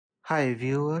Hi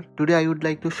viewer, today I would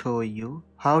like to show you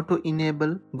how to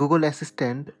enable Google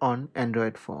Assistant on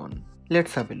Android phone.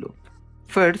 Let's have a look.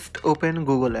 First, open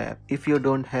Google app. If you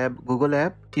don't have Google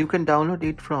app, you can download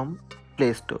it from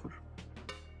Play Store.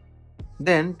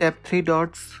 Then tap three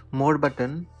dots more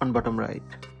button on bottom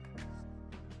right.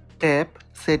 Tap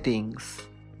settings.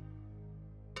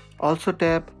 Also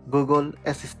tap Google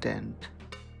Assistant.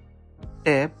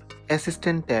 Tap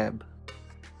Assistant tab.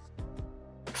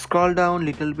 Scroll down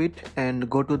little bit and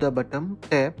go to the bottom,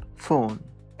 tap Phone.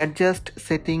 Adjust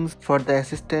settings for the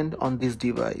assistant on this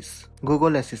device.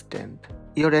 Google Assistant.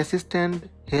 Your assistant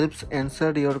helps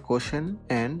answer your question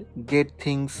and get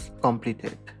things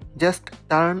completed. Just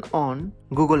turn on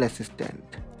Google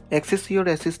Assistant. Access your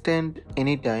assistant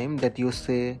anytime that you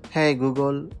say, "Hey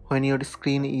Google," when your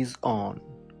screen is on.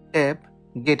 Tap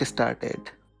Get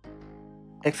Started.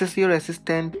 Access your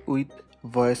assistant with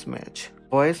Voice Match.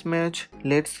 Voice Match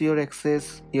lets you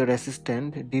access your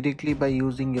assistant directly by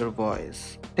using your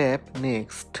voice. Tap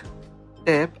Next.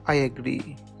 Tap I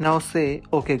agree. Now say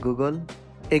OK Google.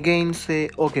 Again say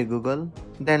OK Google.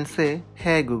 Then say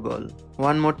Hey Google.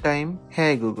 One more time,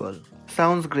 Hey Google.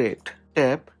 Sounds great.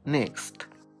 Tap Next.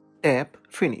 Tap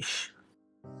Finish.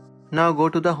 Now go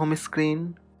to the home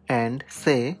screen and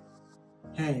say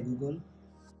Hey Google.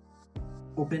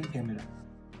 Open camera.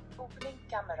 Opening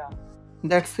camera.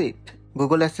 That's it.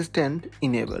 Google Assistant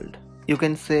enabled. You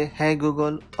can say Hey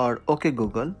Google or OK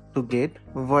Google to get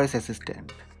voice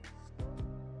assistant.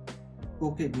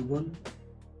 OK Google.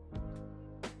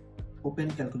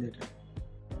 Open calculator.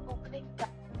 Opening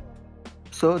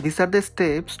So these are the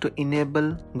steps to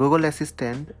enable Google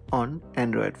Assistant on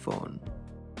Android phone.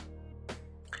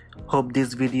 Hope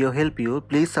this video helped you.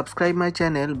 Please subscribe my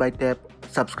channel by tap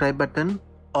subscribe button.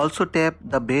 Also tap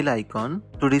the bell icon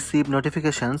to receive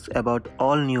notifications about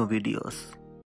all new videos.